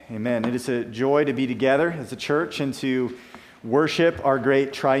Amen. It is a joy to be together as a church and to worship our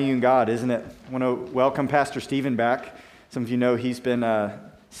great triune God, isn't it? I want to welcome Pastor Stephen back. Some of you know he's been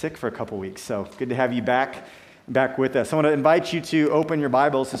sick for a couple weeks, so good to have you back with us. I want to invite you to open your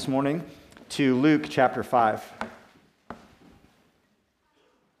Bibles this morning to Luke chapter 5.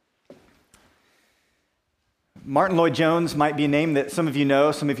 Martin Lloyd-Jones might be a name that some of you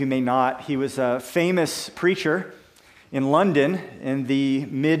know, some of you may not. He was a famous preacher in London in the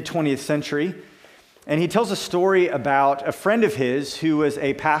mid-20th century, and he tells a story about a friend of his who was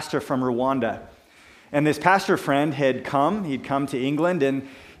a pastor from Rwanda. And this pastor friend he'd come to England, and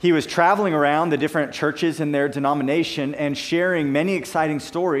he was traveling around the different churches in their denomination and sharing many exciting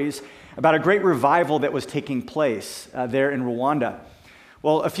stories about a great revival that was taking place there in Rwanda.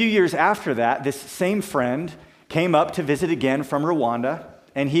 Well, a few years after that, this same friend came up to visit again from Rwanda,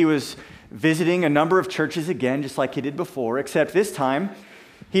 and he was visiting a number of churches again, just like he did before, except this time,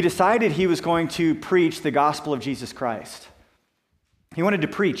 he decided he was going to preach the gospel of Jesus Christ. He wanted to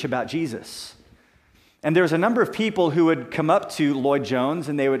preach about Jesus. And there was a number of people who would come up to Lloyd-Jones,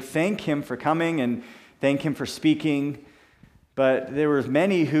 and they would thank him for coming and thank him for speaking, but there were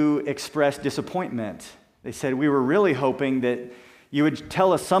many who expressed disappointment. They said, "We were really hoping that you would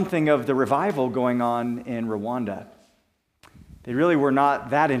tell us something of the revival going on in Rwanda." They really were not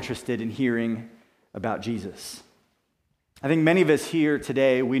that interested in hearing about Jesus. I think many of us here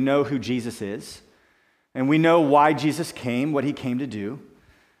today, we know who Jesus is, and we know why Jesus came, what he came to do.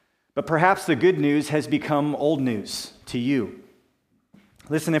 But perhaps the good news has become old news to you.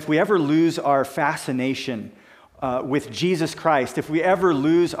 Listen, if we ever lose our fascination with Jesus Christ, if we ever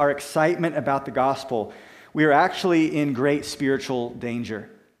lose our excitement about the gospel, we are actually in great spiritual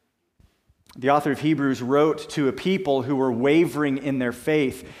danger. The author of Hebrews wrote to a people who were wavering in their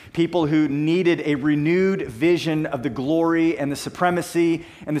faith, people who needed a renewed vision of the glory and the supremacy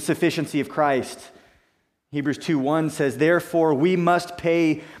and the sufficiency of Christ. Hebrews 2:1 says, "Therefore we must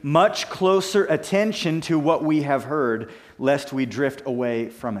pay much closer attention to what we have heard, lest we drift away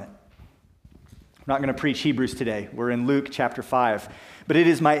from it." I'm not going to preach Hebrews today. We're in Luke chapter 5. But it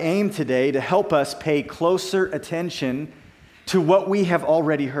is my aim today to help us pay closer attention to what we have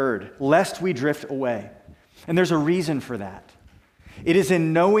already heard, lest we drift away. And there's a reason for that. It is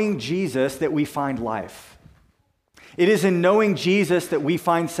in knowing Jesus that we find life. It is in knowing Jesus that we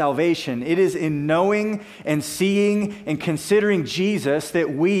find salvation. It is in knowing and seeing and considering Jesus that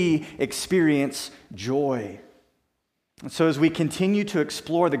we experience joy. And so as we continue to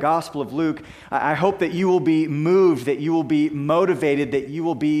explore the Gospel of Luke, I hope that you will be moved, that you will be motivated, that you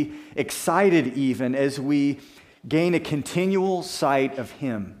will be excited even as we gain a continual sight of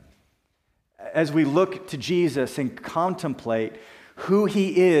him. As we look to Jesus and contemplate who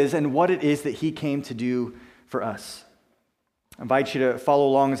he is and what it is that he came to do for us. I invite you to follow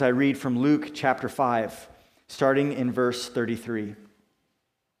along as I read from Luke chapter 5, starting in verse 33.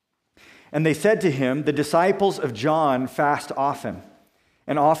 "And they said to him, 'The disciples of John fast often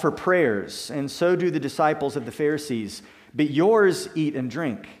and offer prayers, and so do the disciples of the Pharisees, but yours eat and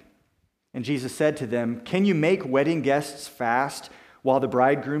drink.' And Jesus said to them, 'Can you make wedding guests fast while the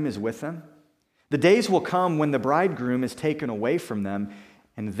bridegroom is with them? The days will come when the bridegroom is taken away from them,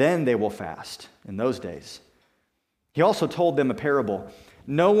 and then they will fast in those days.' He also told them a parable.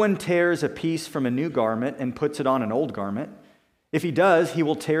 'No one tears a piece from a new garment and puts it on an old garment. If he does, he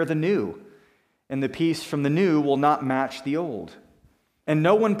will tear the new, and the piece from the new will not match the old. And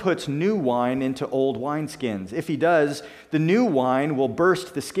no one puts new wine into old wineskins. If he does, the new wine will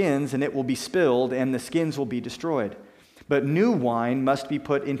burst the skins, and it will be spilled, and the skins will be destroyed. But new wine must be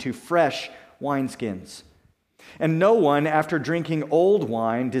put into fresh wineskins. And no one, after drinking old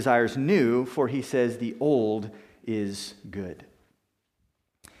wine, desires new, for he says the old is good.'"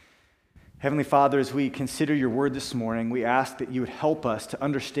 Heavenly Father, as we consider your word this morning, we ask that you would help us to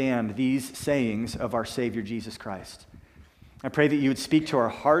understand these sayings of our Savior Jesus Christ. I pray that you would speak to our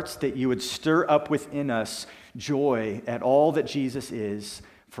hearts, that you would stir up within us joy at all that Jesus is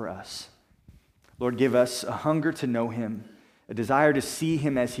for us. Lord, give us a hunger to know him, a desire to see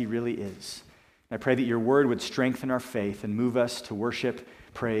him as he really is. I pray that your word would strengthen our faith and move us to worship,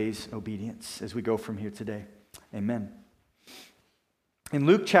 praise, obedience as we go from here today. Amen. In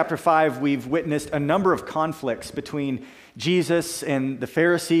Luke chapter 5, we've witnessed a number of conflicts between Jesus and the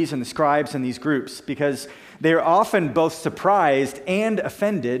Pharisees and the scribes and these groups because they're often both surprised and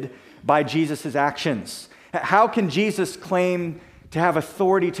offended by Jesus' actions. How can Jesus claim to have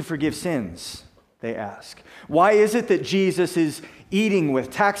authority to forgive sins? They ask. Why is it that Jesus is eating with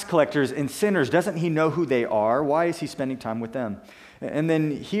tax collectors and sinners? Doesn't he know who they are? Why is he spending time with them? And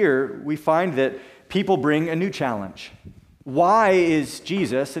then here we find that people bring a new challenge. Why is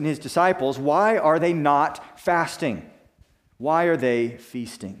Jesus and his disciples, why are they not fasting? Why are they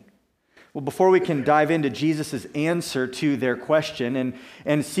feasting? Well, before we can dive into Jesus' answer to their question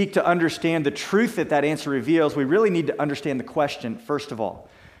and seek to understand the truth that that answer reveals, we really need to understand the question, first of all.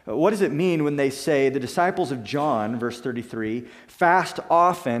 What does it mean when they say, the disciples of John, verse 33, fast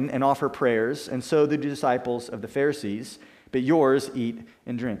often and offer prayers, and so the disciples of the Pharisees, but yours eat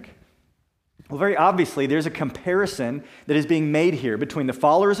and drink? Well, very obviously, there's a comparison that is being made here between the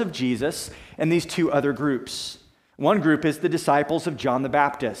followers of Jesus and these two other groups. One group is the disciples of John the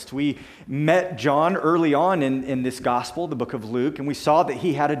Baptist. We met John early on in this gospel, the book of Luke, and we saw that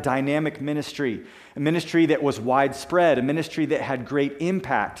he had a dynamic ministry, a ministry that was widespread, a ministry that had great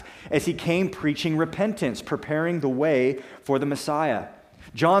impact as he came preaching repentance, preparing the way for the Messiah.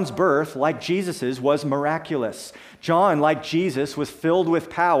 John's birth, like Jesus's, was miraculous. John, like Jesus, was filled with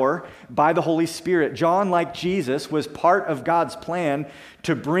power by the Holy Spirit. John, like Jesus, was part of God's plan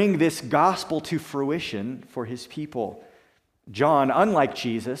to bring this gospel to fruition for his people. John, unlike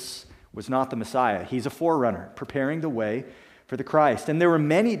Jesus, was not the Messiah. He's a forerunner, preparing the way for the Christ. And there were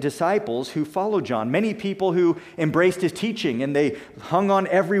many disciples who followed John, many people who embraced his teaching, and they hung on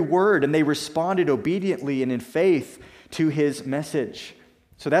every word, and they responded obediently and in faith to his message.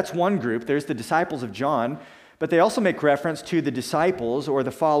 So that's one group. There's the disciples of John, but they also make reference to the disciples or the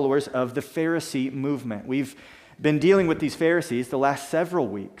followers of the Pharisee movement. We've been dealing with these Pharisees the last several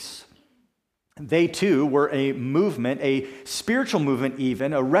weeks. They too were a movement, a spiritual movement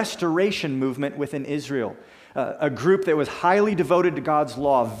even, a restoration movement within Israel. A group that was highly devoted to God's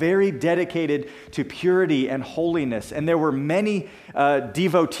law, very dedicated to purity and holiness. And there were many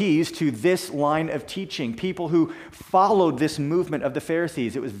devotees to this line of teaching, people who followed this movement of the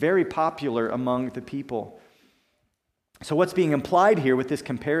Pharisees. It was very popular among the people. So what's being implied here with this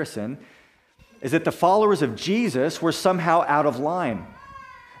comparison is that the followers of Jesus were somehow out of line.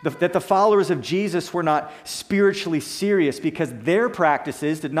 That the followers of Jesus were not spiritually serious because their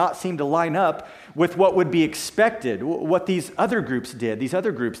practices did not seem to line up with what would be expected, what these other groups did, these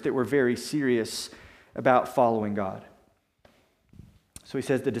other groups that were very serious about following God. So he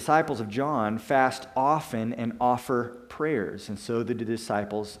says the disciples of John fast often and offer prayers, and so do the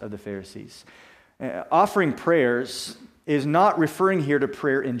disciples of the Pharisees. Offering prayers is not referring here to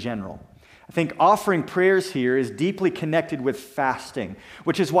prayer in general. I think offering prayers here is deeply connected with fasting,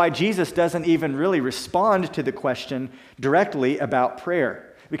 which is why Jesus doesn't even really respond to the question directly about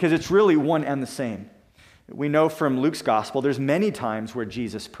prayer, because it's really one and the same. We know from Luke's gospel, there's many times where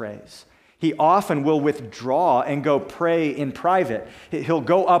Jesus prays. He often will withdraw and go pray in private. He'll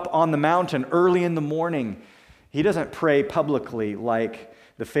go up on the mountain early in the morning. He doesn't pray publicly like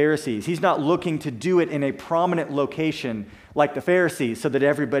the Pharisees. He's not looking to do it in a prominent location like the Pharisees so that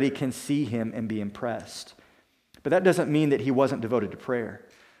everybody can see him and be impressed. But that doesn't mean that he wasn't devoted to prayer.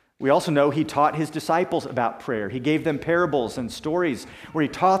 We also know he taught his disciples about prayer. He gave them parables and stories where he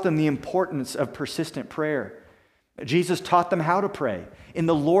taught them the importance of persistent prayer. Jesus taught them how to pray. In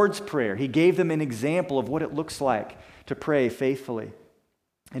the Lord's Prayer, he gave them an example of what it looks like to pray faithfully.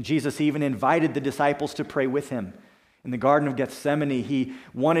 And Jesus even invited the disciples to pray with him. In the Garden of Gethsemane, he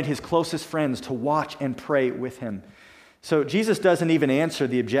wanted his closest friends to watch and pray with him. So Jesus doesn't even answer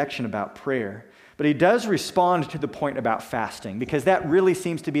the objection about prayer, but he does respond to the point about fasting, because that really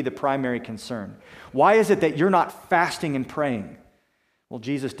seems to be the primary concern. Why is it that you're not fasting and praying? Well,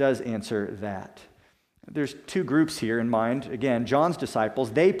 Jesus does answer that. There's two groups here in mind. Again, John's disciples,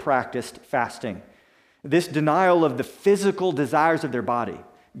 they practiced fasting. This denial of the physical desires of their body,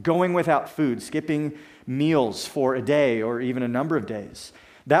 going without food, skipping meals for a day or even a number of days.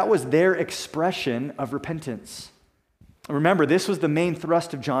 That was their expression of repentance. Remember, this was the main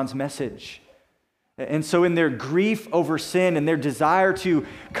thrust of John's message. And so in their grief over sin and their desire to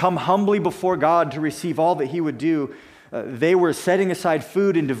come humbly before God to receive all that he would do, they were setting aside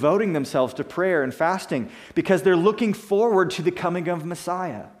food and devoting themselves to prayer and fasting because they're looking forward to the coming of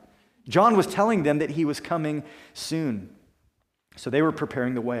Messiah. John was telling them that he was coming soon. So they were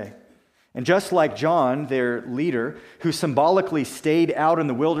preparing the way. And just like John, their leader, who symbolically stayed out in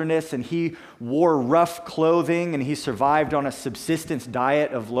the wilderness and he wore rough clothing and he survived on a subsistence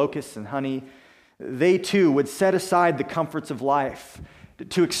diet of locusts and honey, they too would set aside the comforts of life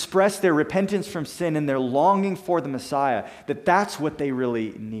to express their repentance from sin and their longing for the Messiah, that's what they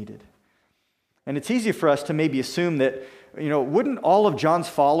really needed. And it's easy for us to maybe assume that, wouldn't all of John's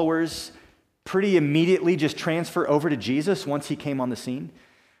followers pretty immediately just transfer over to Jesus once he came on the scene?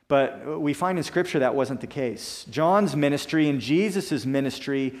 But we find in Scripture that wasn't the case. John's ministry and Jesus'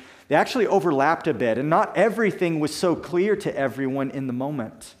 ministry, they actually overlapped a bit, and not everything was so clear to everyone in the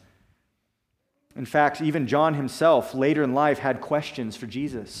moment. In fact, even John himself, later in life, had questions for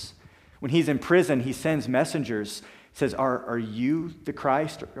Jesus. When he's in prison, he sends messengers. He says, are you the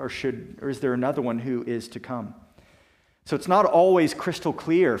Christ, or is there another one who is to come? So it's not always crystal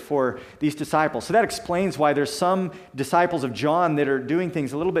clear for these disciples. So that explains why there's some disciples of John that are doing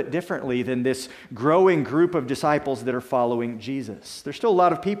things a little bit differently than this growing group of disciples that are following Jesus. There's still a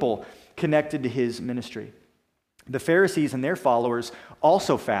lot of people connected to his ministry. The Pharisees and their followers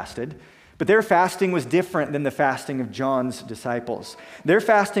also fasted, but their fasting was different than the fasting of John's disciples. Their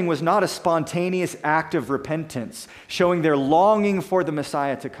fasting was not a spontaneous act of repentance, showing their longing for the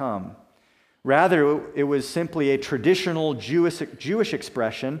Messiah to come. Rather, it was simply a traditional Jewish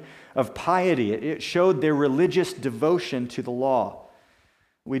expression of piety. It showed their religious devotion to the law.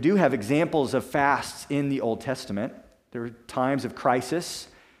 We do have examples of fasts in the Old Testament. There were times of crisis,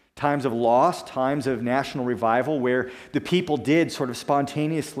 times of loss, times of national revival where the people did sort of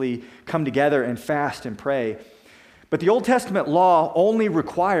spontaneously come together and fast and pray. But the Old Testament law only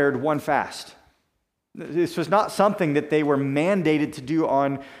required one fast. This was not something that they were mandated to do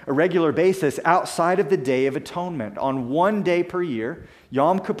on a regular basis outside of the Day of Atonement. On one day per year,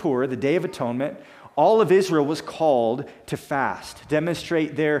 Yom Kippur, the Day of Atonement, all of Israel was called to fast, to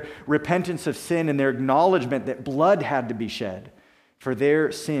demonstrate their repentance of sin and their acknowledgement that blood had to be shed for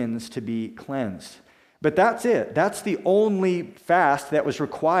their sins to be cleansed. But that's it. That's the only fast that was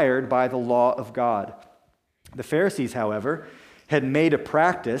required by the law of God. The Pharisees, however, had made a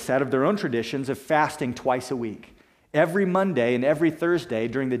practice out of their own traditions of fasting twice a week. Every Monday and every Thursday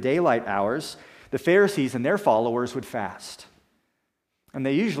during the daylight hours, the Pharisees and their followers would fast. And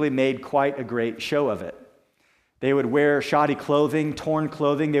they usually made quite a great show of it. They would wear shoddy clothing, torn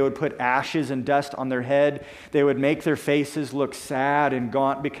clothing. They would put ashes and dust on their head. They would make their faces look sad and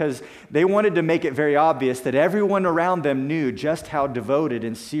gaunt because they wanted to make it very obvious that everyone around them knew just how devoted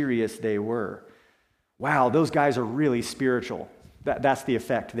and serious they were. Wow, those guys are really spiritual. That's the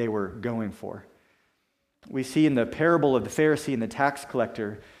effect they were going for. We see in the parable of the Pharisee and the tax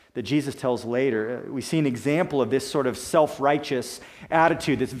collector that Jesus tells later, we see an example of this sort of self-righteous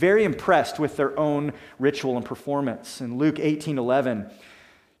attitude that's very impressed with their own ritual and performance. In Luke 18:11,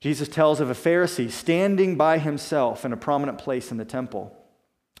 Jesus tells of a Pharisee standing by himself in a prominent place in the temple,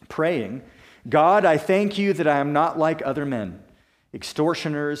 praying, "God, I thank you that I am not like other men,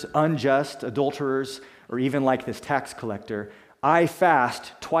 extortioners, unjust, adulterers, or even like this tax collector. I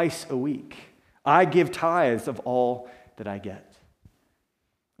fast twice a week. I give tithes of all that I get."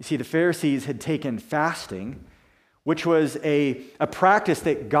 You see, the Pharisees had taken fasting, which was a practice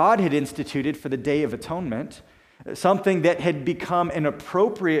that God had instituted for the Day of Atonement, something that had become an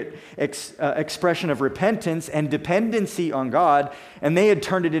appropriate expression of repentance and dependency on God, and they had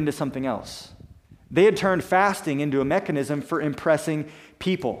turned it into something else. They had turned fasting into a mechanism for impressing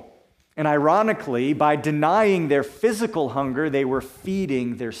people. And ironically, by denying their physical hunger, they were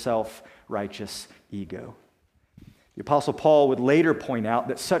feeding their self-righteous ego. The Apostle Paul would later point out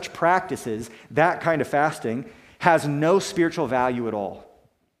that such practices, that kind of fasting, has no spiritual value at all.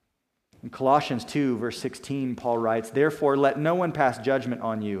 In Colossians 2, verse 16, Paul writes, "Therefore let no one pass judgment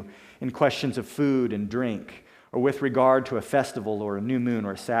on you in questions of food and drink, or with regard to a festival or a new moon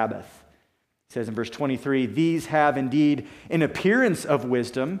or a Sabbath." It says in verse 23, "These have indeed an appearance of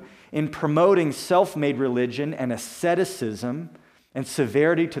wisdom in promoting self-made religion and asceticism and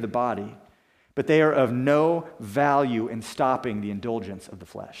severity to the body, but they are of no value in stopping the indulgence of the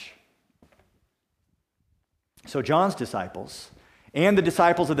flesh." So John's disciples and the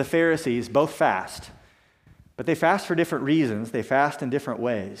disciples of the Pharisees both fast, but they fast for different reasons. They fast in different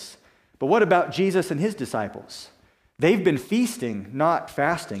ways. But what about Jesus and his disciples? They've been feasting, not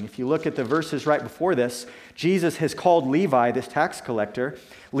fasting. If you look at the verses right before this, Jesus has called Levi, this tax collector.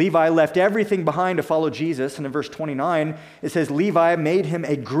 Levi left everything behind to follow Jesus. And in verse 29, it says, Levi made him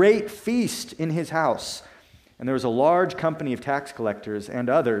a great feast in his house. And there was a large company of tax collectors and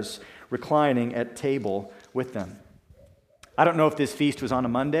others reclining at table with them. I don't know if this feast was on a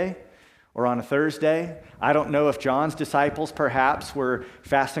Monday or on a Thursday. I don't know if John's disciples perhaps were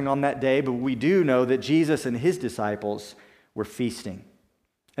fasting on that day, but we do know that Jesus and his disciples were feasting.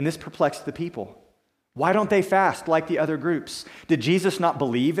 And this perplexed the people. Why don't they fast like the other groups? Did Jesus not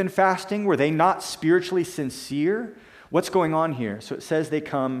believe in fasting? Were they not spiritually sincere? What's going on here? So it says they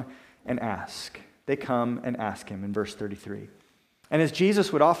come and ask. They come and ask him in verse 33. And as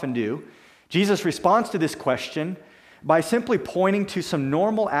Jesus would often do, Jesus responds to this question by simply pointing to some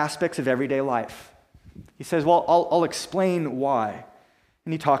normal aspects of everyday life. He says, well, I'll explain why.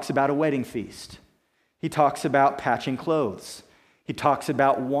 And he talks about a wedding feast. He talks about patching clothes. He talks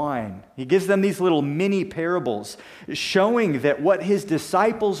about wine. He gives them these little mini parables showing that what his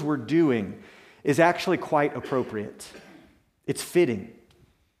disciples were doing is actually quite appropriate. It's fitting.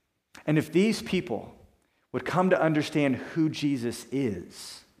 And if these people would come to understand who Jesus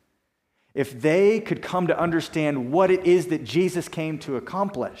is, if they could come to understand what it is that Jesus came to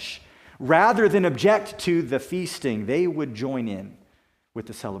accomplish, rather than object to the feasting, they would join in with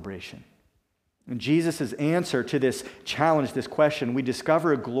the celebration. In Jesus' answer to this challenge, this question, we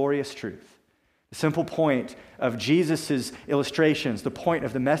discover a glorious truth. The simple point of Jesus' illustrations, the point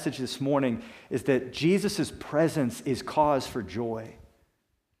of the message this morning, is that Jesus' presence is cause for joy.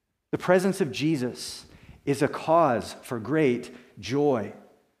 The presence of Jesus is a cause for great joy.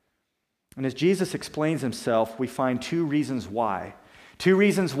 And as Jesus explains himself, we find two reasons why. Two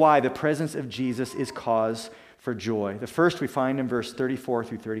reasons why the presence of Jesus is cause for joy. The first we find in verse 34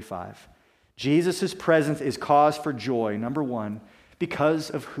 through 35. Jesus' presence is cause for joy, number one, because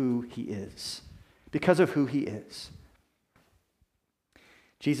of who he is. Because of who he is.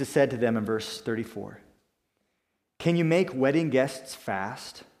 Jesus said to them in verse 34, "Can you make wedding guests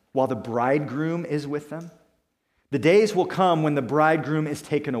fast while the bridegroom is with them? The days will come when the bridegroom is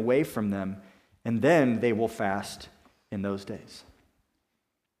taken away from them, and then they will fast in those days."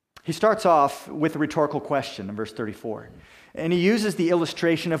 He starts off with a rhetorical question in verse 34, and he uses the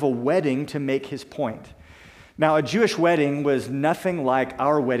illustration of a wedding to make his point. Now, a Jewish wedding was nothing like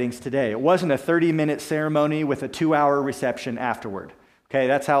our weddings today. It wasn't a 30-minute ceremony with a 2-hour reception afterward. Okay,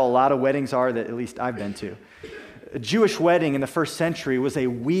 that's how a lot of weddings are that at least I've been to. A Jewish wedding in the first century was a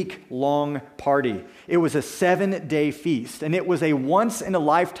week-long party. It was a 7-day feast, and it was a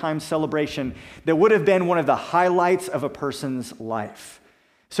once-in-a-lifetime celebration that would have been one of the highlights of a person's life.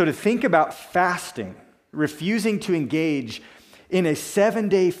 So to think about fasting, refusing to engage in a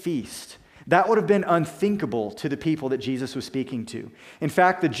 7-day feast, that would have been unthinkable to the people that Jesus was speaking to. In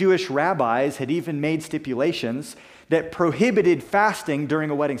fact, the Jewish rabbis had even made stipulations that prohibited fasting during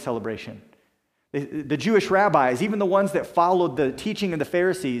a wedding celebration. The Jewish rabbis, even the ones that followed the teaching of the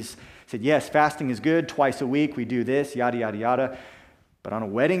Pharisees, said, yes, fasting is good, twice a week we do this, yada, yada, yada. But on a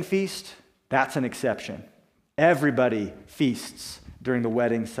wedding feast, that's an exception. Everybody feasts during the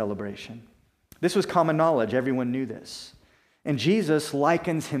wedding celebration. This was common knowledge. Everyone knew this. And Jesus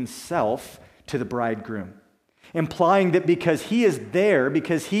likens himself to the bridegroom, implying that because he is there,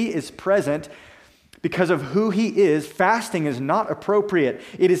 because he is present, because of who he is, fasting is not appropriate.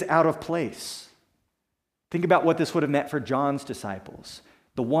 It is out of place. Think about what this would have meant for John's disciples,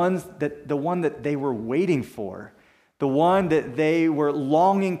 the one that they were waiting for, the one that they were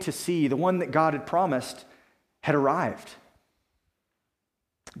longing to see, the one that God had promised had arrived.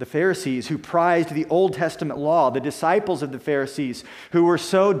 The Pharisees who prized the Old Testament law, the disciples of the Pharisees who were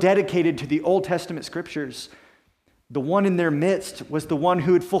so dedicated to the Old Testament scriptures, the one in their midst was the one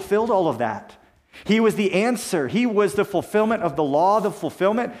who had fulfilled all of that. He was the answer. He was the fulfillment of the law, the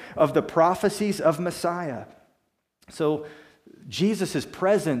fulfillment of the prophecies of Messiah. So Jesus'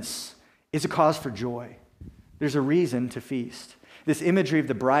 presence is a cause for joy. There's a reason to feast. This imagery of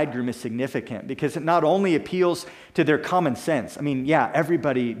the bridegroom is significant because it not only appeals to their common sense. I mean, yeah,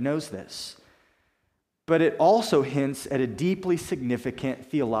 everybody knows this. But it also hints at a deeply significant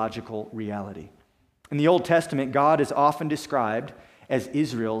theological reality. In the Old Testament, God is often described as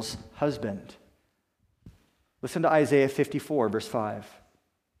Israel's husband. Listen to Isaiah 54, verse 5.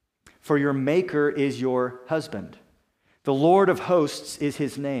 "For your Maker is your husband. The Lord of hosts is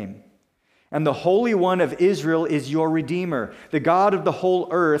his name. And the Holy One of Israel is your Redeemer. The God of the whole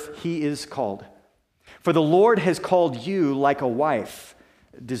earth, he is called. For the Lord has called you like a wife,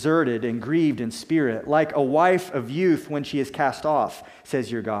 deserted and grieved in spirit, like a wife of youth when she is cast off, says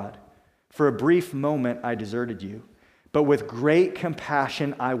your God. For a brief moment I deserted you, but with great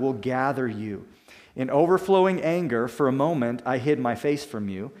compassion I will gather you. In overflowing anger, for a moment I hid my face from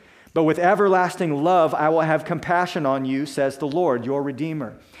you, but with everlasting love I will have compassion on you, says the Lord, your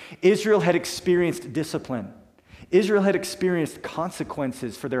Redeemer." Israel had experienced discipline. Israel had experienced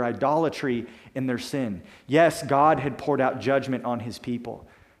consequences for their idolatry and their sin. Yes, God had poured out judgment on his people,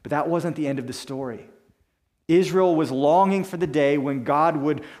 but that wasn't the end of the story. Israel was longing for the day when God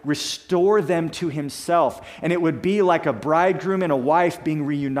would restore them to himself, and it would be like a bridegroom and a wife being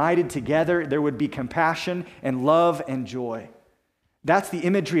reunited together. There would be compassion and love and joy. That's the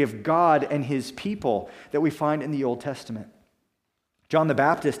imagery of God and his people that we find in the Old Testament. John the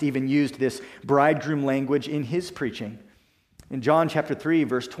Baptist even used this bridegroom language in his preaching. In John chapter 3,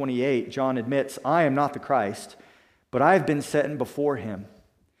 verse 28, John admits, "I am not the Christ, but I have been sent before him.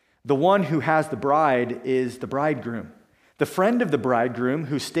 The one who has the bride is the bridegroom. The friend of the bridegroom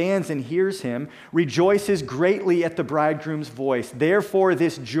who stands and hears him rejoices greatly at the bridegroom's voice. Therefore,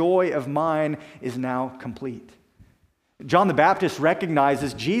 this joy of mine is now complete." John the Baptist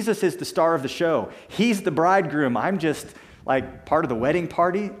recognizes Jesus is the star of the show. He's the bridegroom. I'm just like part of the wedding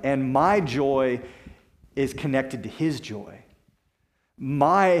party, and my joy is connected to his joy.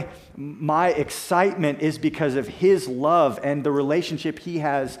 My excitement is because of his love and the relationship he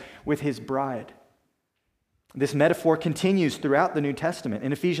has with his bride. This metaphor continues throughout the New Testament.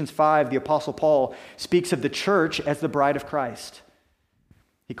 In Ephesians 5, the Apostle Paul speaks of the church as the bride of Christ.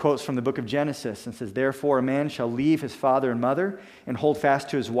 He quotes from the book of Genesis and says, "Therefore a man shall leave his father and mother and hold fast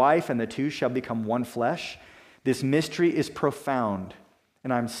to his wife, and the two shall become one flesh. This mystery is profound,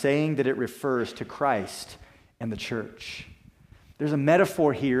 and I'm saying that it refers to Christ and the church." There's a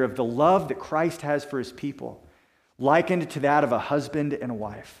metaphor here of the love that Christ has for his people, likened to that of a husband and a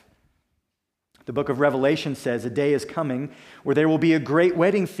wife. The book of Revelation says, "A day is coming where there will be a great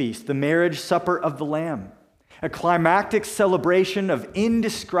wedding feast, the marriage supper of the Lamb, a climactic celebration of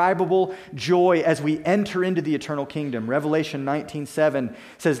indescribable joy as we enter into the eternal kingdom." Revelation 19:7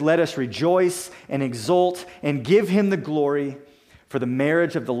 says, "Let us rejoice and exult and give him the glory, for the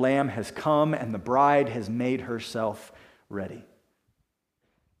marriage of the Lamb has come and the bride has made herself ready."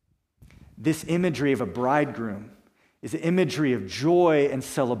 This imagery of a bridegroom is the imagery of joy and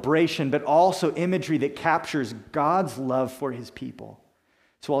celebration, but also imagery that captures God's love for his people.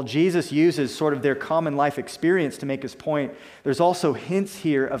 So while Jesus uses sort of their common life experience to make his point, there's also hints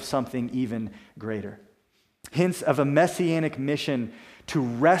here of something even greater. Hints of a messianic mission to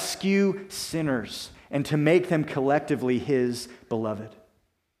rescue sinners and to make them collectively his beloved.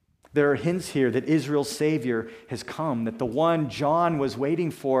 There are hints here that Israel's Savior has come, that the one John was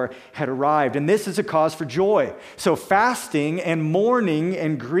waiting for had arrived, and this is a cause for joy. So fasting and mourning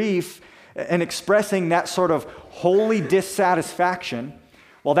and grief and expressing that sort of holy dissatisfaction,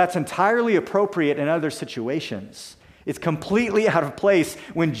 while that's entirely appropriate in other situations, it's completely out of place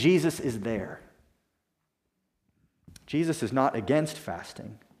when Jesus is there. Jesus is not against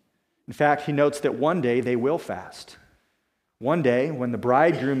fasting. In fact, he notes that one day they will fast. One day, when the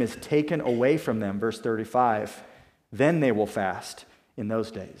bridegroom is taken away from them, verse 35, then they will fast in those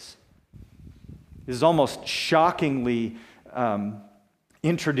days. This is almost shockingly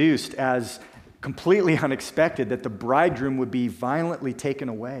introduced as completely unexpected that the bridegroom would be violently taken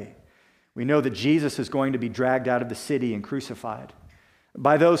away. We know that Jesus is going to be dragged out of the city and crucified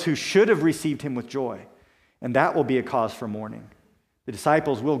by those who should have received him with joy, and that will be a cause for mourning. The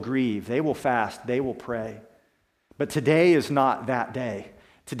disciples will grieve, they will fast, they will pray. But today is not that day.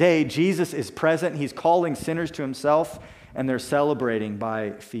 Today, Jesus is present. He's calling sinners to himself, and they're celebrating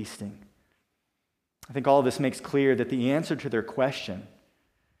by feasting. I think all of this makes clear that the answer to their question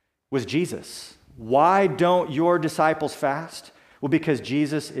was Jesus. Why don't your disciples fast? Well, because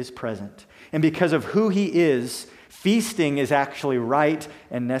Jesus is present. And because of who he is, feasting is actually right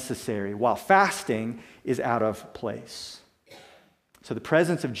and necessary, while fasting is out of place. So the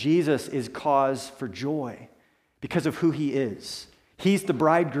presence of Jesus is cause for joy. Because of who he is. He's the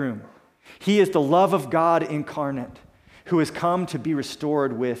bridegroom. He is the love of God incarnate who has come to be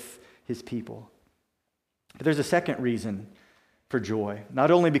restored with his people. But there's a second reason for joy, not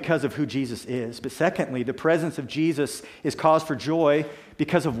only because of who Jesus is, but secondly, the presence of Jesus is cause for joy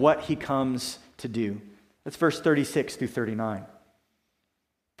because of what he comes to do. That's verse 36 through 39.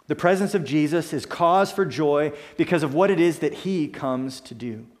 The presence of Jesus is cause for joy because of what it is that he comes to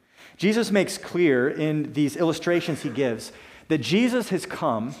do. Jesus makes clear in these illustrations he gives that Jesus has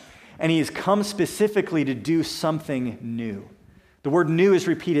come, and he has come specifically to do something new. The word new is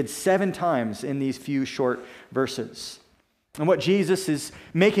repeated 7 times in these few short verses. And what Jesus is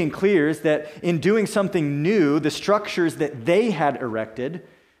making clear is that in doing something new, the structures that they had erected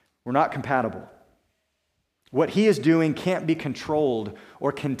were not compatible. What he is doing can't be controlled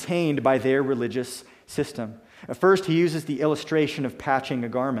or contained by their religious system. At first, he uses the illustration of patching a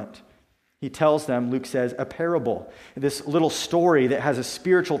garment. He tells them, Luke says, a parable, this little story that has a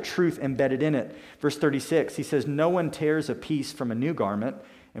spiritual truth embedded in it. Verse 36, he says, "No one tears a piece from a new garment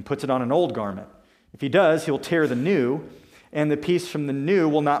and puts it on an old garment. If he does, he'll tear the new, and the piece from the new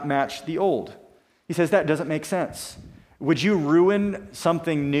will not match the old." He says that doesn't make sense. Would you ruin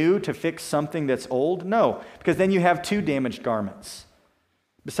something new to fix something that's old? No, because then you have 2 damaged garments.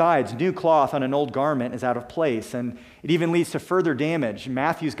 Besides, new cloth on an old garment is out of place, and it even leads to further damage.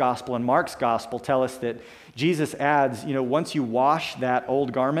 Matthew's gospel and Mark's gospel tell us that Jesus adds, once you wash that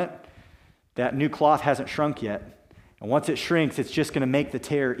old garment, that new cloth hasn't shrunk yet. And once it shrinks, it's just going to make the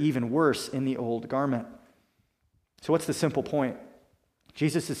tear even worse in the old garment. So what's the simple point?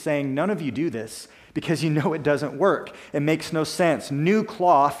 Jesus is saying, none of you do this because you know it doesn't work. It makes no sense. New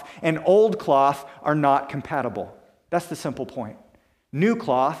cloth and old cloth are not compatible. That's the simple point. New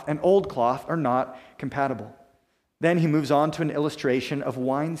cloth and old cloth are not compatible. Then he moves on to an illustration of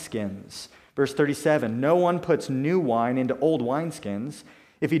wineskins. Verse 37, no one puts new wine into old wineskins.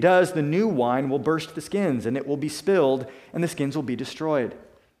 If he does, the new wine will burst the skins, and it will be spilled, and the skins will be destroyed.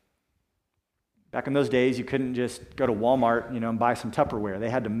 Back in those days, you couldn't just go to Walmart, and buy some Tupperware. They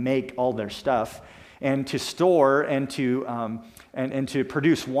had to make all their stuff. And to store and to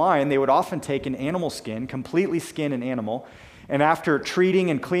produce wine, they would often take an animal skin, completely skin an animal, and after treating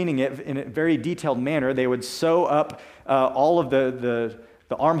and cleaning it in a very detailed manner, they would sew up all of the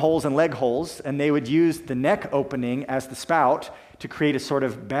armholes and leg holes, and they would use the neck opening as the spout to create a sort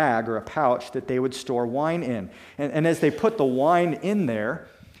of bag or a pouch that they would store wine in. And as they put the wine in there,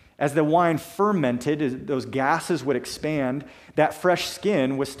 as the wine fermented, as those gases would expand, that fresh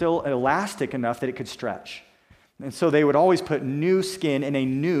skin was still elastic enough that it could stretch. And so they would always put new skin in a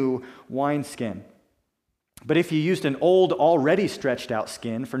new wineskin. But if you used an old, already stretched out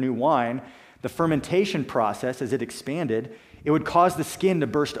skin for new wine, the fermentation process, as it expanded, it would cause the skin to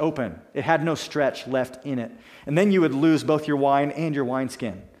burst open. It had no stretch left in it. And then you would lose both your wine and your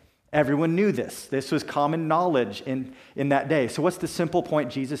wineskin. Everyone knew this. This was common knowledge in that day. So what's the simple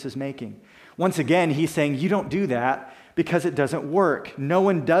point Jesus is making? Once again, he's saying you don't do that because it doesn't work. No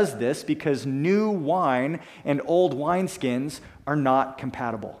one does this because new wine and old wineskins are not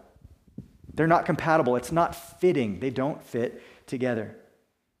compatible. They're not compatible. It's not fitting. They don't fit together.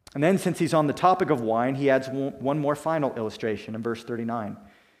 And then since he's on the topic of wine, he adds one more final illustration in verse 39.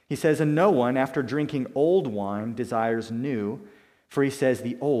 He says, and no one, after drinking old wine, desires new, for he says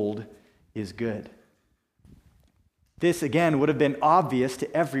the old is good. This, again, would have been obvious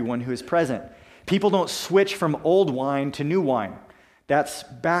to everyone who is present. People don't switch from old wine to new wine. That's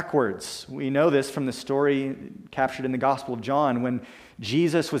backwards. We know this from the story captured in the Gospel of John when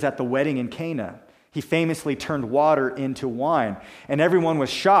Jesus was at the wedding in Cana. He famously turned water into wine. And everyone was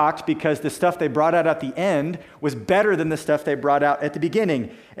shocked because the stuff they brought out at the end was better than the stuff they brought out at the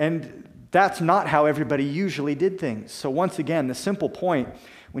beginning. And that's not how everybody usually did things. So once again, the simple point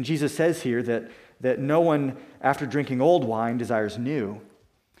when Jesus says here that no one after drinking old wine desires new,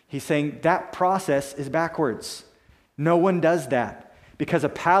 he's saying that process is backwards. No one does that because a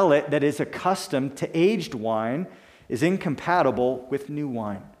palate that is accustomed to aged wine is incompatible with new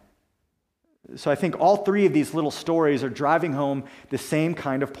wine. So I think all three of these little stories are driving home the same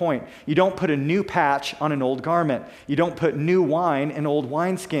kind of point. You don't put a new patch on an old garment. You don't put new wine in old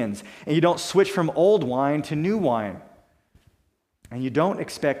wineskins. And you don't switch from old wine to new wine. And you don't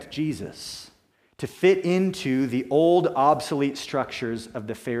expect Jesus to fit into the old, obsolete structures of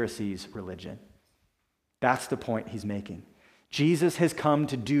the Pharisees' religion. That's the point he's making. Jesus has come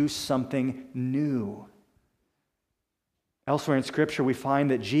to do something new. Elsewhere in Scripture, we find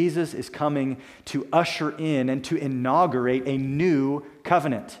that Jesus is coming to usher in and to inaugurate a new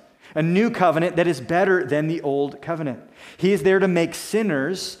covenant that is better than the old covenant. He is there to make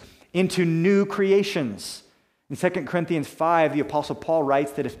sinners into new creations. In 2 Corinthians 5, the Apostle Paul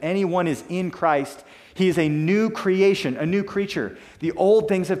writes that if anyone is in Christ, he is a new creation, a new creature. The old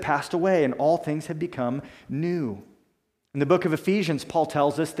things have passed away and all things have become new. In the book of Ephesians, Paul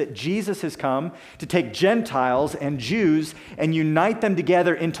tells us that Jesus has come to take Gentiles and Jews and unite them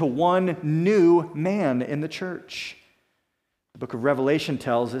together into one new man in the church. The book of Revelation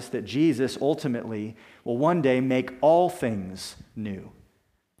tells us that Jesus ultimately will one day make all things new,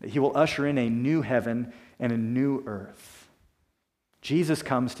 that he will usher in a new heaven and a new earth. Jesus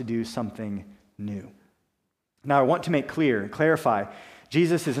comes to do something new. Now, I want to make clear and clarify,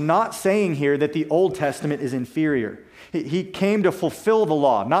 Jesus is not saying here that the Old Testament is inferior. He came to fulfill the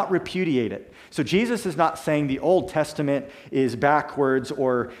law, not repudiate it. So Jesus is not saying the Old Testament is backwards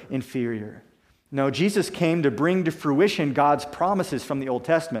or inferior. No, Jesus came to bring to fruition God's promises from the Old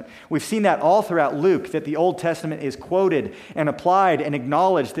Testament. We've seen that all throughout Luke, that the Old Testament is quoted and applied and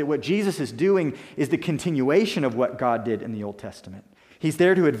acknowledged that what Jesus is doing is the continuation of what God did in the Old Testament. He's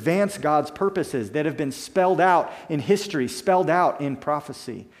there to advance God's purposes that have been spelled out in history, spelled out in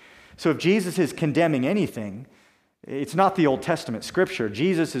prophecy. So if Jesus is condemning anything, it's not the Old Testament scripture.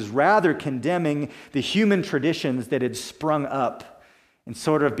 Jesus is rather condemning the human traditions that had sprung up and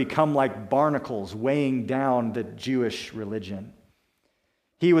sort of become like barnacles weighing down the Jewish religion.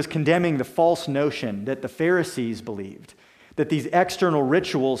 He was condemning the false notion that the Pharisees believed, that these external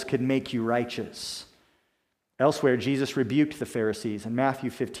rituals could make you righteous. Elsewhere, Jesus rebuked the Pharisees. In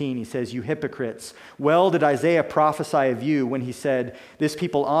Matthew 15, he says, "You hypocrites, well did Isaiah prophesy of you when he said, 'This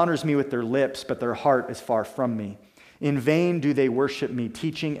people honors me with their lips, but their heart is far from me. In vain do they worship me,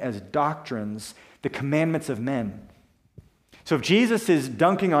 teaching as doctrines the commandments of men.'" So if Jesus is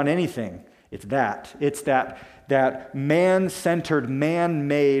dunking on anything, it's that that man-centered,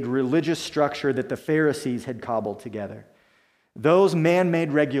 man-made religious structure that the Pharisees had cobbled together. Those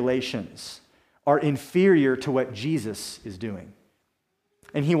man-made regulations are inferior to what Jesus is doing.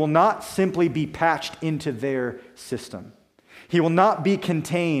 And he will not simply be patched into their system. He will not be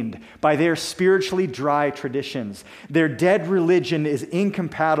contained by their spiritually dry traditions. Their dead religion is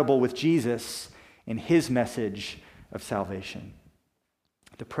incompatible with Jesus and his message of salvation.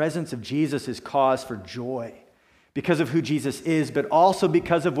 The presence of Jesus is cause for joy because of who Jesus is, but also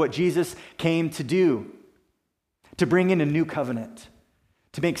because of what Jesus came to do, to bring in a new covenant,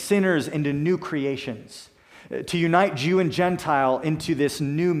 to make sinners into new creations, to unite Jew and Gentile into this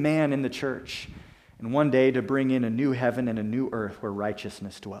new man in the church, and one day to bring in a new heaven and a new earth where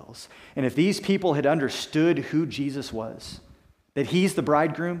righteousness dwells. And if these people had understood who Jesus was, that he's the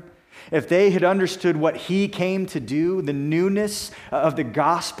bridegroom, if they had understood what he came to do, the newness of the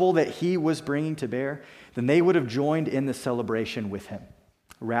gospel that he was bringing to bear, then they would have joined in the celebration with him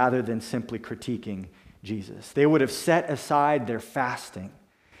rather than simply critiquing Jesus. They would have set aside their fasting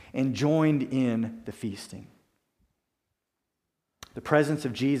and joined in the feasting. The presence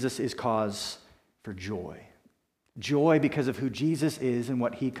of Jesus is cause for joy. Joy because of who Jesus is and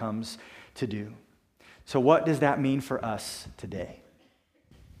what he comes to do. So what does that mean for us today?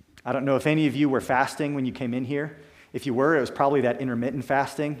 I don't know if any of you were fasting when you came in here. If you were, it was probably that intermittent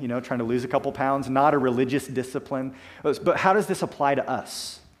fasting, trying to lose a couple pounds, not a religious discipline. But how does this apply to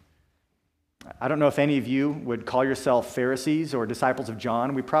us? I don't know if any of you would call yourself Pharisees or disciples of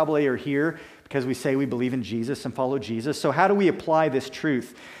John. We probably are here because we say we believe in Jesus and follow Jesus. So how do we apply this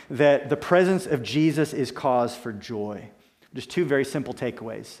truth that the presence of Jesus is cause for joy? Just two very simple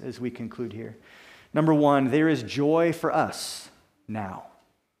takeaways as we conclude here. Number one, there is joy for us now.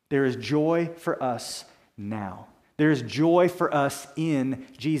 There is joy for us now. There is joy for us in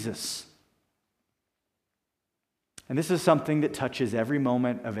Jesus. And this is something that touches every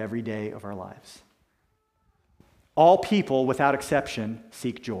moment of every day of our lives. All people, without exception,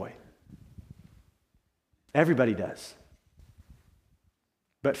 seek joy. Everybody does.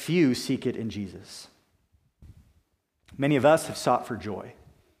 But few seek it in Jesus. Many of us have sought for joy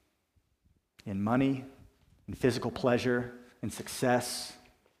in money, in physical pleasure, in success,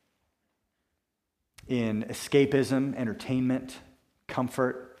 in escapism, entertainment,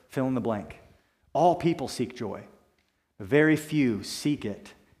 comfort, fill in the blank. All people seek joy. Very few seek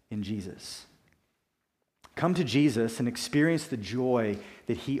it in Jesus. Come to Jesus and experience the joy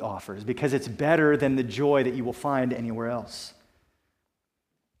that he offers because it's better than the joy that you will find anywhere else.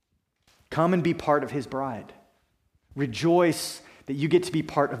 Come and be part of his bride. Rejoice that you get to be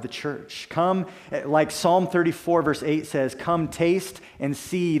part of the church. Come, like Psalm 34 verse 8 says, come taste and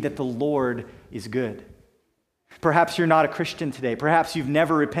see that the Lord is good. Perhaps you're not a Christian today. Perhaps you've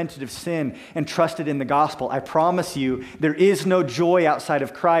never repented of sin and trusted in the gospel. I promise you, there is no joy outside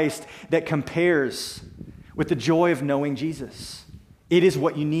of Christ that compares with the joy of knowing Jesus. It is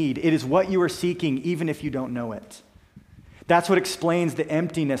what you need. It is what you are seeking, even if you don't know it. That's what explains the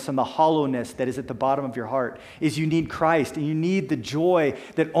emptiness and the hollowness that is at the bottom of your heart, is you need Christ and you need the joy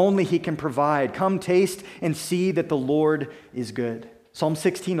that only he can provide. Come taste and see that the Lord is good. Psalm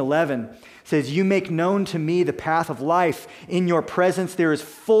 16:11 says, you make known to me the path of life. In your presence there is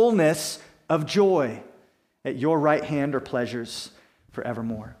fullness of joy. At your right hand are pleasures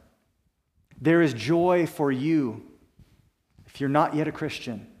forevermore. There is joy for you if you're not yet a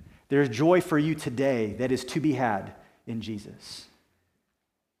Christian. There is joy for you today that is to be had in Jesus.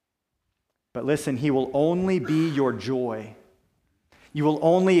 But listen, he will only be your joy. You will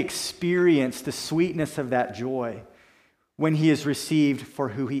only experience the sweetness of that joy when he is received for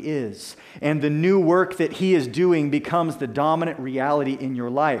who he is. And the new work that he is doing becomes the dominant reality in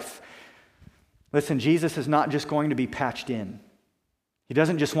your life. Listen, Jesus is not just going to be patched in. He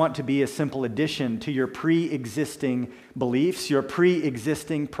doesn't just want to be a simple addition to your pre-existing beliefs, your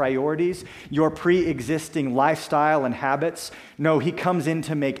pre-existing priorities, your pre-existing lifestyle and habits. No, he comes in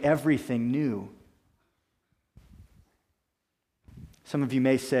to make everything new. Some of you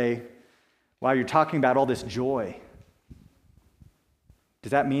may say, wow, you're talking about all this joy.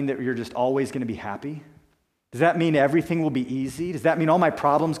 Does that mean that you're just always going to be happy? Does that mean everything will be easy? Does that mean all my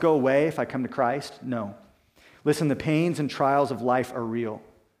problems go away if I come to Christ? No. Listen, the pains and trials of life are real.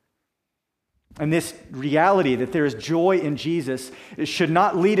 And this reality that there is joy in Jesus should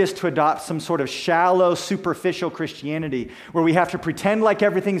not lead us to adopt some sort of shallow, superficial Christianity where we have to pretend like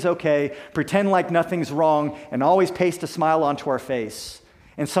everything's okay, pretend like nothing's wrong, and always paste a smile onto our face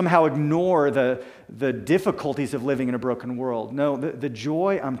and somehow ignore the difficulties of living in a broken world. No, the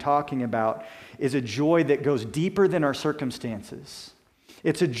joy I'm talking about is a joy that goes deeper than our circumstances.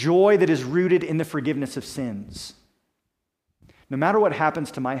 It's a joy that is rooted in the forgiveness of sins. No matter what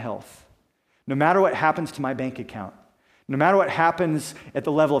happens to my health, no matter what happens to my bank account, no matter what happens at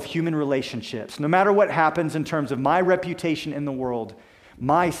the level of human relationships, no matter what happens in terms of my reputation in the world,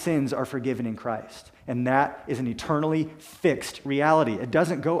 my sins are forgiven in Christ. And that is an eternally fixed reality. It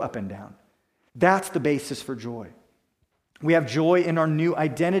doesn't go up and down. That's the basis for joy. We have joy in our new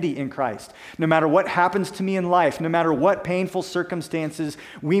identity in Christ. No matter what happens to me in life, no matter what painful circumstances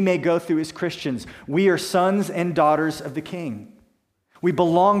we may go through as Christians, we are sons and daughters of the King. We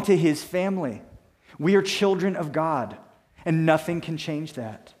belong to his family. We are children of God, and nothing can change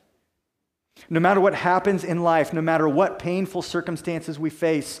that. No matter what happens in life, no matter what painful circumstances we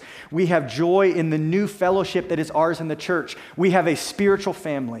face, we have joy in the new fellowship that is ours in the church. We have a spiritual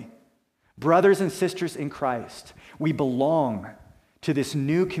family, brothers and sisters in Christ. We belong to this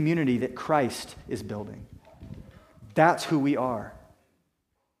new community that Christ is building. That's who we are.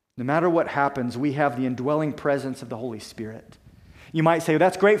 No matter what happens, we have the indwelling presence of the Holy Spirit. You might say, well,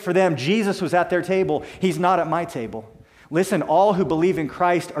 that's great for them. Jesus was at their table. He's not at my table. Listen, all who believe in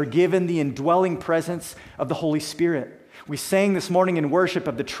Christ are given the indwelling presence of the Holy Spirit. We sang this morning in worship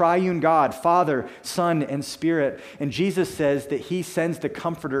of the triune God, Father, Son, and Spirit. And Jesus says that he sends the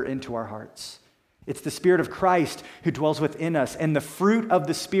Comforter into our hearts. It's the Spirit of Christ who dwells within us. And the fruit of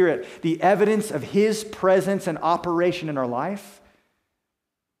the Spirit, the evidence of his presence and operation in our life,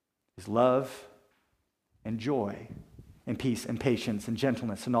 is love and joy and peace and patience and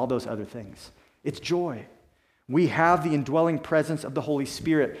gentleness and all those other things. It's joy. We have the indwelling presence of the Holy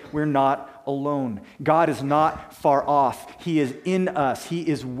Spirit. We're not alone. God is not far off. He is in us. He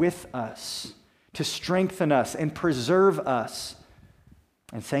is with us to strengthen us and preserve us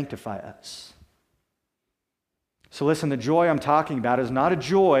and sanctify us. So listen, the joy I'm talking about is not a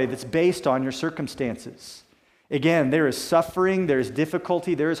joy that's based on your circumstances. Again, there is suffering, there is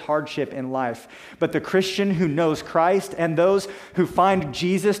difficulty, there is hardship in life. But the Christian who knows Christ and those who find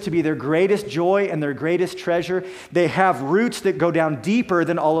Jesus to be their greatest joy and their greatest treasure, they have roots that go down deeper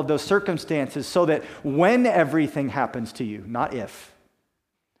than all of those circumstances, so that when everything happens to you, not if,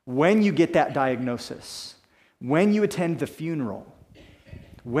 when you get that diagnosis, when you attend the funeral,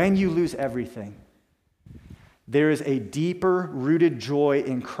 when you lose everything, there is a deeper rooted joy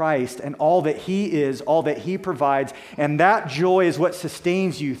in Christ and all that he is, all that he provides. And that joy is what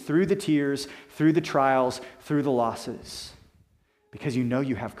sustains you through the tears, through the trials, through the losses. Because you know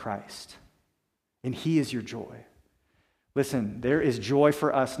you have Christ. And he is your joy. Listen, there is joy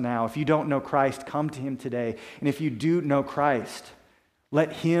for us now. If you don't know Christ, come to him today. And if you do know Christ,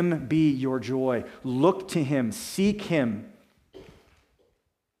 let him be your joy. Look to him. Seek him.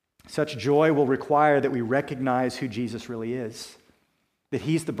 Such joy will require that we recognize who Jesus really is, that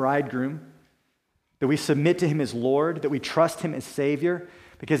he's the bridegroom, that we submit to him as Lord, that we trust him as Savior,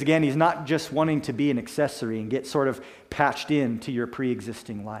 because again, he's not just wanting to be an accessory and get sort of patched into your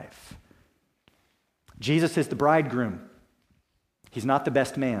pre-existing life. Jesus is the bridegroom. He's not the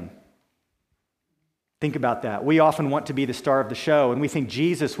best man. Think about that. We often want to be the star of the show, and we think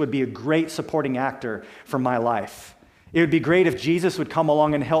Jesus would be a great supporting actor for my life. It would be great if Jesus would come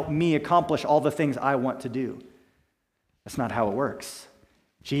along and help me accomplish all the things I want to do. That's not how it works.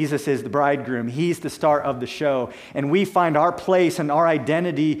 Jesus is the bridegroom. He's the star of the show. And we find our place and our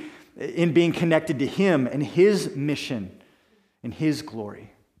identity in being connected to him and his mission and his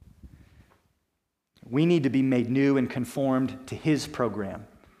glory. We need to be made new and conformed to his program.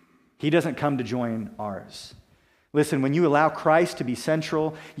 He doesn't come to join ours. Listen, when you allow Christ to be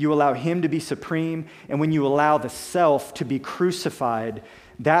central, you allow him to be supreme, and when you allow the self to be crucified,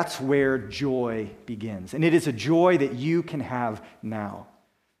 that's where joy begins. And it is a joy that you can have now,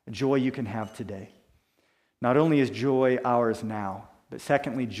 a joy you can have today. Not only is joy ours now, but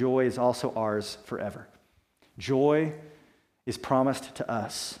secondly, joy is also ours forever. Joy is promised to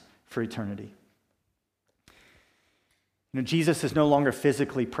us for eternity. Jesus is no longer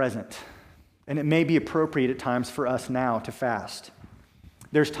physically present. And it may be appropriate at times for us now to fast.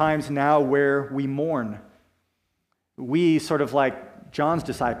 There's times now where we mourn. We, sort of like John's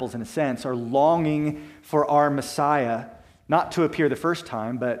disciples in a sense, are longing for our Messiah, not to appear the first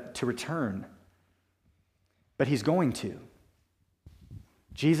time, but to return. But he's going to.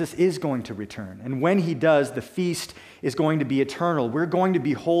 Jesus is going to return. And when he does, the feast is going to be eternal. We're going to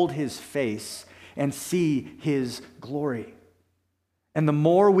behold his face and see his glory. And the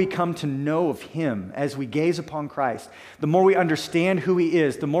more we come to know of him as we gaze upon Christ, the more we understand who he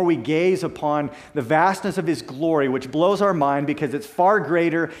is, the more we gaze upon the vastness of his glory, which blows our mind because it's far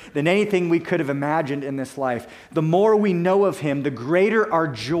greater than anything we could have imagined in this life. The more we know of him, the greater our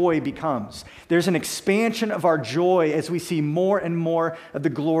joy becomes. There's an expansion of our joy as we see more and more of the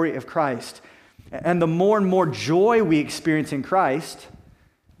glory of Christ. And the more and more joy we experience in Christ,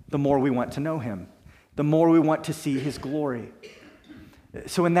 the more we want to know him, the more we want to see his glory.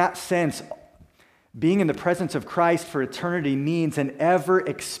 So in that sense, being in the presence of Christ for eternity means an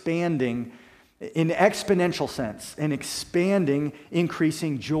ever-expanding, in exponential sense, an expanding,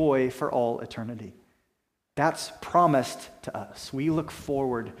 increasing joy for all eternity. That's promised to us. We look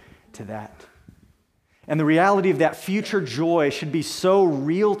forward to that. And the reality of that future joy should be so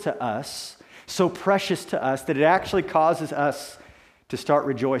real to us, so precious to us, that it actually causes us to start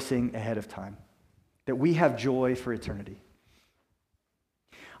rejoicing ahead of time, that we have joy for eternity.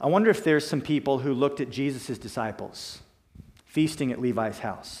 I wonder if there's some people who looked at Jesus' disciples feasting at Levi's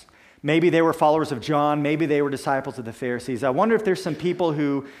house. Maybe they were followers of John. Maybe they were disciples of the Pharisees. I wonder if there's some people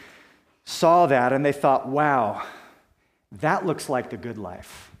who saw that and they thought, wow, that looks like the good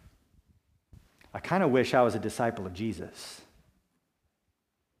life. I kind of wish I was a disciple of Jesus.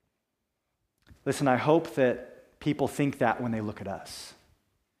 Listen, I hope that people think that when they look at us.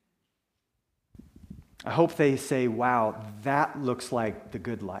 I hope they say, wow, that looks like the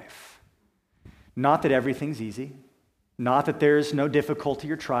good life. Not that everything's easy, not that there's no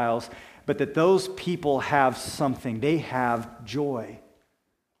difficulty or trials, but that those people have something. They have joy.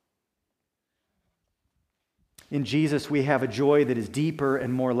 In Jesus, we have a joy that is deeper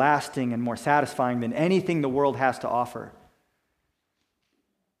and more lasting and more satisfying than anything the world has to offer.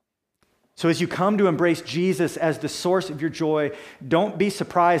 So as you come to embrace Jesus as the source of your joy, don't be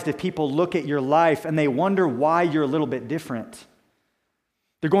surprised if people look at your life and they wonder why you're a little bit different.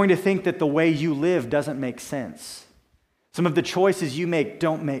 They're going to think that the way you live doesn't make sense. Some of the choices you make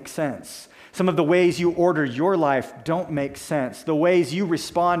don't make sense. Some of the ways you order your life don't make sense. The ways you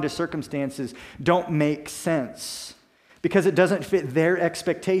respond to circumstances don't make sense because it doesn't fit their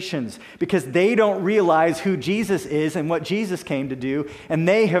expectations, because they don't realize who Jesus is and what Jesus came to do, and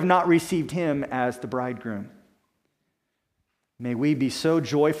they have not received him as the bridegroom. May we be so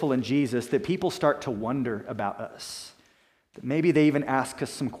joyful in Jesus that people start to wonder about us, that maybe they even ask us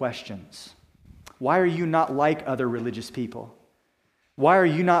some questions. Why are you not like other religious people? Why are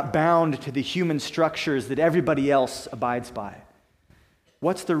you not bound to the human structures that everybody else abides by?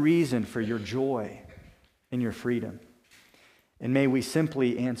 What's the reason for your joy and your freedom? And may we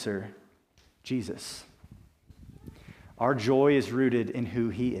simply answer, Jesus. Our joy is rooted in who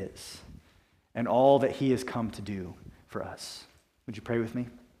he is and all that he has come to do for us. Would you pray with me?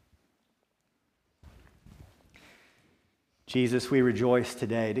 Jesus, we rejoice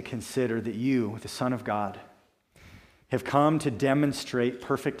today to consider that you, the Son of God, have come to demonstrate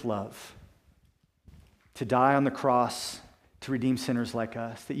perfect love, to die on the cross to redeem sinners like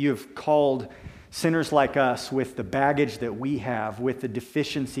us, that you have called sinners like us with the baggage that we have, with the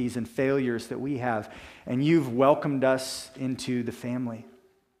deficiencies and failures that we have, and you've welcomed us into the family.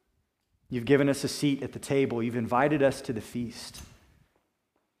 You've given us a seat at the table. You've invited us to the feast.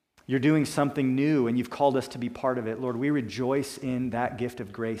 You're doing something new, and you've called us to be part of it. Lord, we rejoice in that gift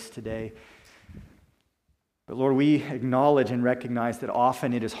of grace today. But Lord, we acknowledge and recognize that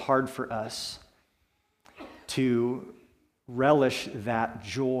often it is hard for us to relish that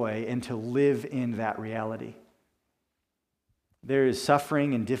joy and to live in that reality. There is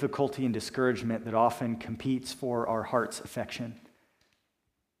suffering and difficulty and discouragement that often competes for our heart's affection.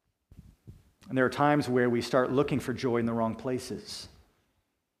 And there are times where we start looking for joy in the wrong places.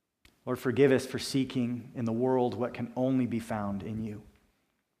 Lord, forgive us for seeking in the world what can only be found in you.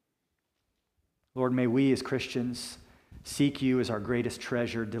 Lord, may we as Christians seek you as our greatest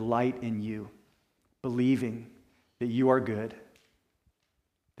treasure, delight in you, believing that you are good,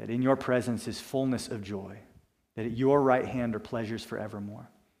 that in your presence is fullness of joy, that at your right hand are pleasures forevermore.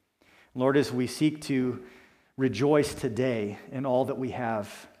 Lord, as we seek to rejoice today in all that we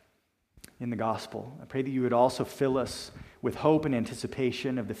have in the gospel, I pray that you would also fill us with hope and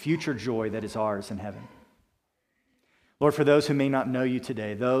anticipation of the future joy that is ours in heaven. Lord, for those who may not know you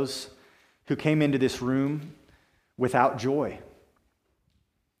today, those who came into this room without joy,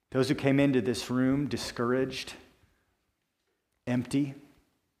 those who came into this room discouraged, empty,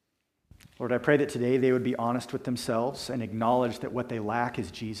 Lord, I pray that today they would be honest with themselves and acknowledge that what they lack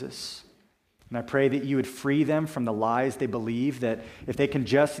is Jesus. And I pray that you would free them from the lies they believe, that if they can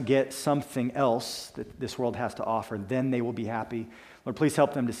just get something else that this world has to offer, then they will be happy. Lord, please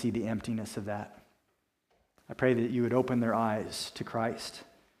help them to see the emptiness of that. I pray that you would open their eyes to Christ,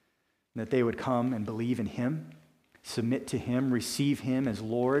 and that they would come and believe in him, submit to him, receive him as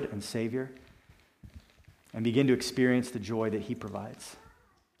Lord and Savior, and begin to experience the joy that he provides.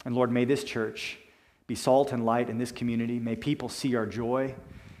 And Lord, may this church be salt and light in this community. May people see our joy,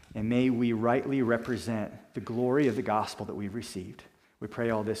 and may we rightly represent the glory of the gospel that we've received. We pray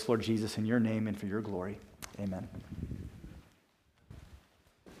all this, Lord Jesus, in your name and for your glory. Amen.